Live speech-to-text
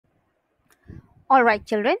All right,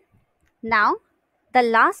 children. Now, the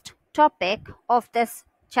last topic of this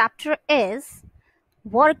chapter is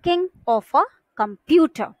working of a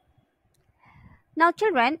computer. Now,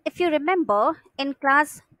 children, if you remember in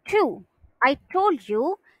class 2, I told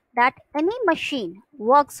you that any machine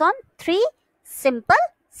works on three simple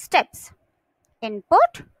steps: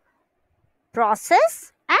 input,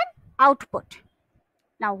 process, and output.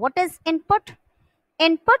 Now, what is input?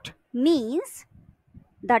 Input means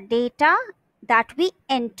the data that we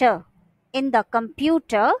enter in the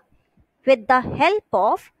computer with the help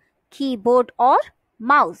of keyboard or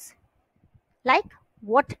mouse. Like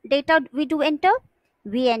what data we do enter?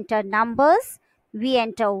 We enter numbers, we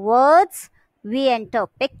enter words, we enter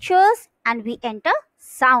pictures, and we enter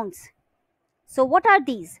sounds. So what are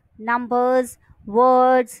these? Numbers,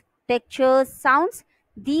 words, pictures, sounds.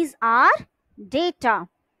 These are data,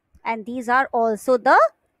 and these are also the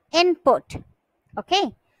input.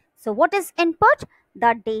 Okay, so what is input?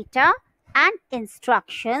 The data and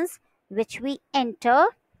instructions which we enter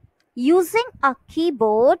using a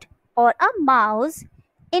keyboard or a mouse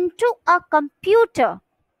into a computer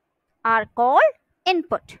are called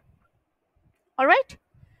input. All right.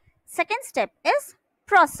 Second step is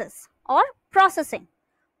process or processing.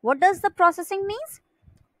 What does the processing means?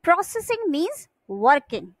 Processing means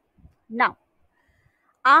working. Now,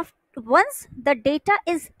 once the data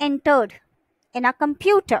is entered in a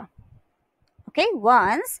computer, okay,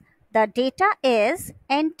 once the data is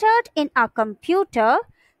entered in a computer,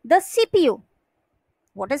 the CPU.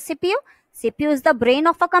 What is CPU? CPU is the brain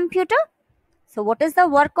of a computer. So what is the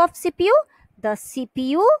work of CPU? The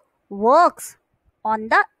CPU works on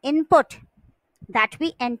the input that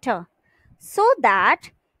we enter so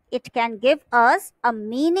that it can give us a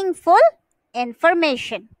meaningful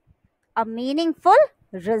information, a meaningful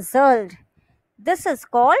result. This is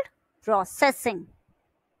called processing.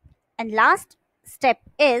 And last step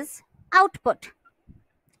is output.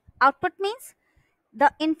 Output means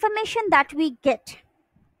the information that we get.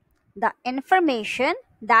 The information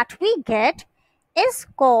that we get is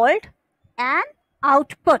called an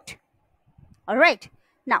output. All right.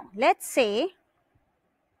 Now, let's say,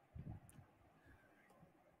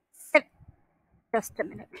 just a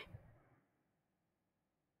minute.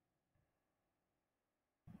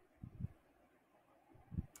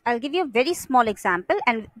 I'll give you a very small example,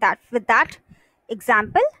 and with that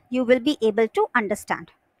example, you will be able to understand.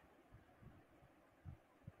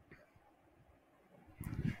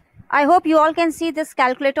 I hope you all can see this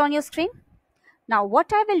calculator on your screen. Now,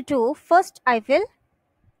 what I will do, first I will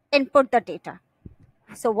input the data.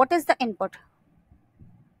 So, what is the input?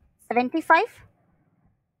 75,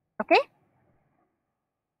 okay,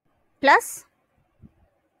 plus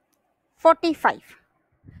 45.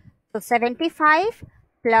 So, 75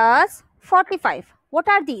 plus 45. What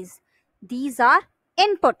are these? These are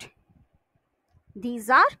input.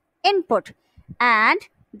 These are input. And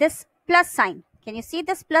this plus sign. Can you see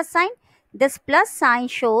this plus sign? This plus sign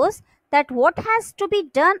shows that what has to be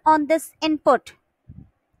done on this input.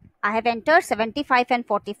 I have entered 75 and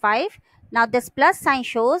 45. Now this plus sign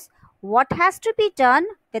shows what has to be done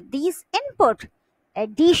with these input.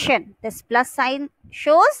 Addition. This plus sign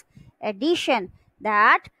shows addition,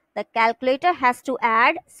 that the calculator has to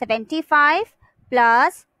add 75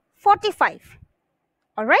 plus 45.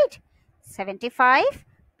 All right. 75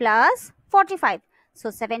 plus 45. So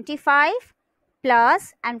 75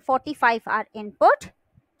 plus and 45 are input.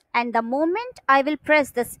 And the moment I will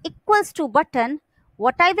press this equals to button,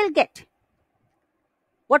 what I will get?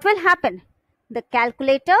 What will happen? The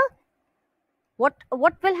calculator, what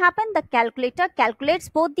will happen? The calculator calculates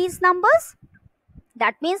both these numbers.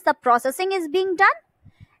 That means the processing is being done.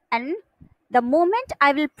 And the moment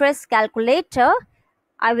I will press calculator,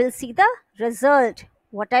 I will see the result.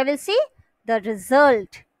 What I will see? The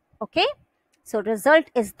result. Okay. So result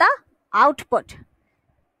is the output.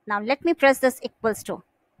 Now let me press this equals to.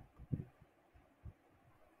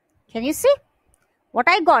 Can you see what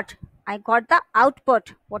I got? I got the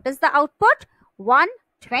output. What is the output?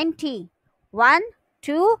 120.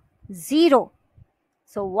 120.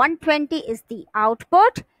 So 120 is the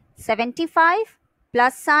output. 75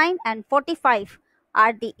 plus sign and 45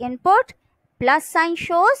 are the input. Plus sign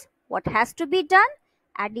shows what has to be done.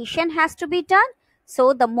 Addition has to be done.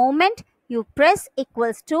 So the moment you press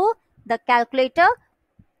equals to, the calculator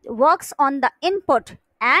works on the input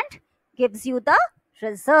and gives you the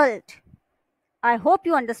result. I hope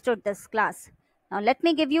you understood this, class. Now let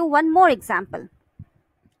me give you one more example.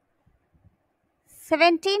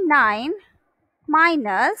 79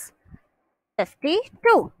 minus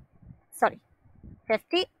 52. Sorry,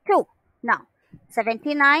 52. Now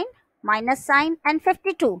 79 minus sign and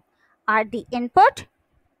 52 are the input.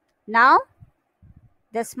 Now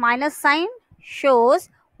this minus sign shows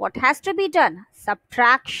what has to be done,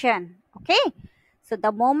 subtraction. Okay, so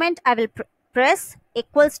the moment I will press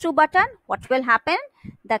equals to button, what will happen?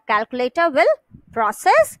 The calculator will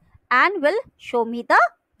process and will show me the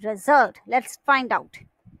result. Let's find out.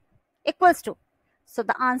 Equals to, so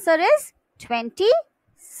the answer is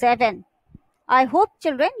 27. I hope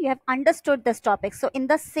children you have understood this topic. So in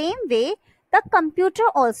the same way, the computer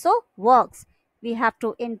also works. We have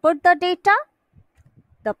to input the data.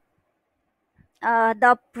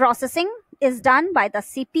 The processing is done by the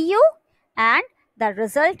CPU and the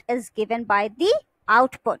result is given by the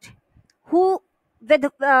output. Who with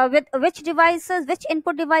which devices, which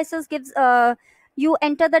input devices gives you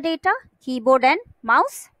enter the data? Keyboard and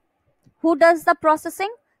mouse. Who does the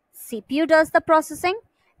processing? CPU does the processing.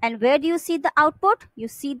 And where do you see the output? You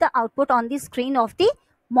see the output on the screen of the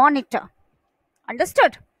monitor.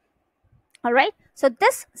 Understood? All right. So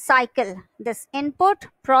this cycle, this input,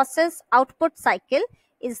 process, output cycle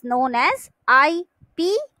is known as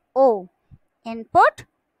IPO. Input,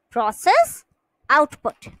 process,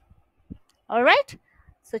 output. All right.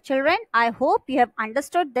 So children, I hope you have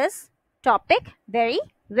understood this topic very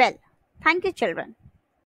well. Thank you children.